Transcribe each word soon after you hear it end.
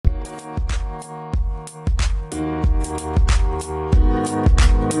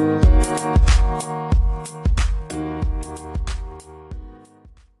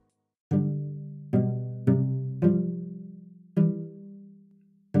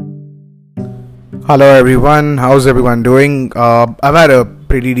Hello everyone, how's everyone doing? I've had a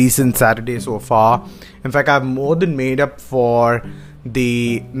pretty decent Saturday so far. In fact, I've more than made up for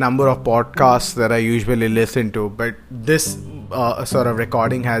the number of podcasts that I usually listen to. But this sort of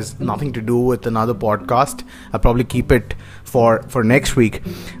recording has nothing to do with another podcast. I'll probably keep it for next week.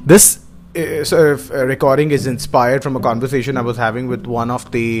 This sort of recording is inspired from a conversation I was having with one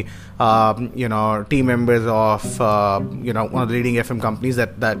of the team members of one of the leading FM companies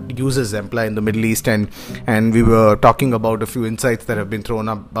that uses Zempla in the Middle East, and we were talking about a few insights that have been thrown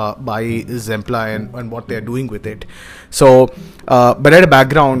up by Zempla and what they're doing with it. So but at a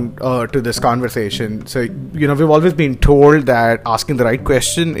background to this conversation, so we've always been told that asking the right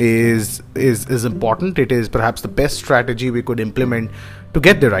question is important. It is perhaps the best strategy we could implement to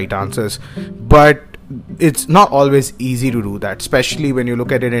get the right answers, but it's not always easy to do that, especially when you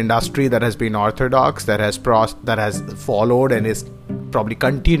look at an industry that has been orthodox, that has followed and is probably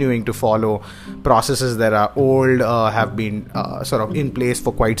continuing to follow processes that are old, have been sort of in place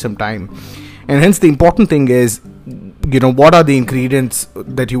for quite some time. And hence the important thing is, what are the ingredients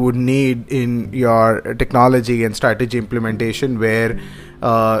that you would need in your technology and strategy implementation where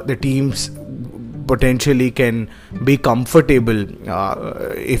the teams potentially can be comfortable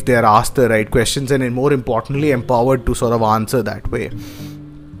if they are asked the right questions, and more importantly empowered to sort of answer that way.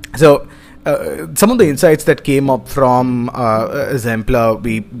 So some of the insights that came up from Zempla,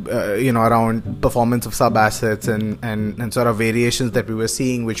 around performance of sub assets and sort of variations that we were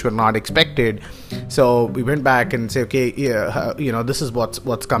seeing which were not expected. So we went back and say, okay, this is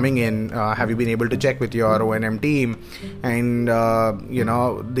what's coming in. Have you been able to check with your O&M team? And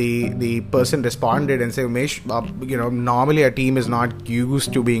the person responded and said, Umesh, normally a team is not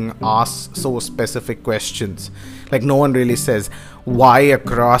used to being asked so specific questions. Like, no one really says, why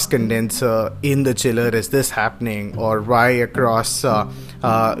across condenser in the chiller is this happening, or why across air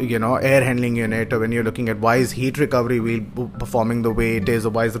handling unit, or when you're looking at why is heat recovery wheel performing the way it is, or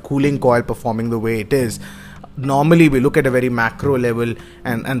why is the cooling coil performing the way it is. Normally we look at a very macro level,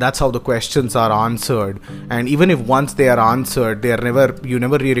 and that's how the questions are answered. And even if once they are answered, you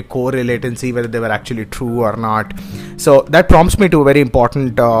never really correlate and see whether they were actually true or not. So that prompts me to a very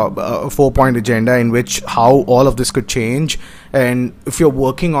important 4-point agenda in which how all of this could change. And if you're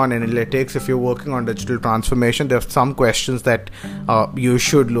working on analytics, if you're working on digital transformation, there are some questions that you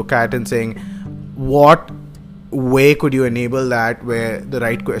should look at and saying, what way could you enable that where the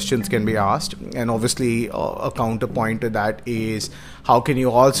right questions can be asked? And obviously a counterpoint to that is, how can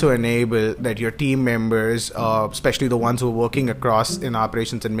you also enable that your team members, especially the ones who are working across in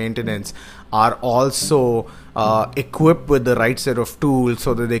operations and maintenance, are also equipped with the right set of tools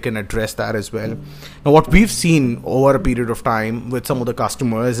so that they can address that as well. Now, what we've seen over a period of time with some of the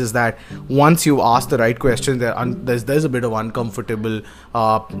customers is that once you ask the right question, there's a bit of uncomfortable.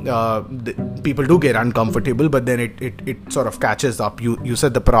 People do get uncomfortable, but then it sort of catches up. You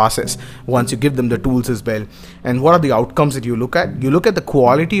set the process once you give them the tools as well. And what are the outcomes that you look at? You look at the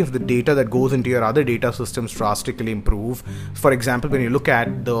quality of the data that goes into your other data systems drastically improve. For example, when you look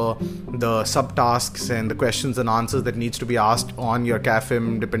at the subtasks and the questions and answers that needs to be asked on your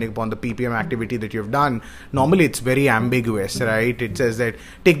CAFM, depending upon the PPM activity that you've done, normally it's very ambiguous, right? It says that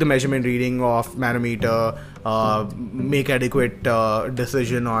take the measurement reading of manometer, make adequate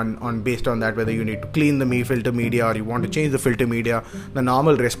decision on based on that whether you need to clean the filter media or you want to change the filter media. The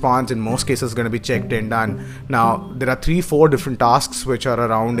normal response in most cases is going to be checked and done. Now there are 3-4 different tasks which are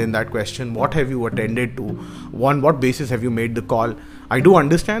around in that question. What have you attended to? What basis have you made the call? I do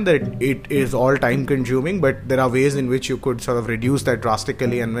understand that it is all time consuming, but there are ways in which you could sort of reduce that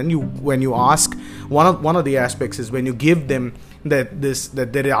drastically. And when you ask, one of the aspects is when you give them that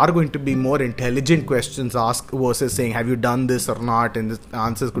there are going to be more intelligent questions asked versus saying, have you done this or not? And the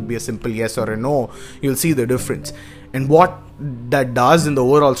answers could be a simple yes or a no. You'll see the difference. And what that does in the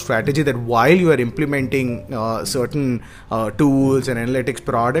overall strategy, that while you are implementing certain tools and analytics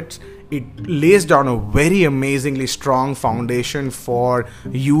products, it lays down a very amazingly strong foundation for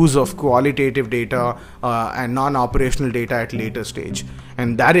use of qualitative data and non-operational data at later stage.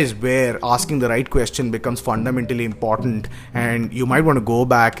 And that is where asking the right question becomes fundamentally important. And you might want to go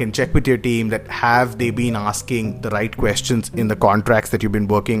back and check with your team that have they been asking the right questions in the contracts that you've been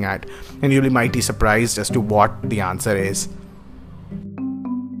working at. And you'll be mighty surprised as to what the answer is.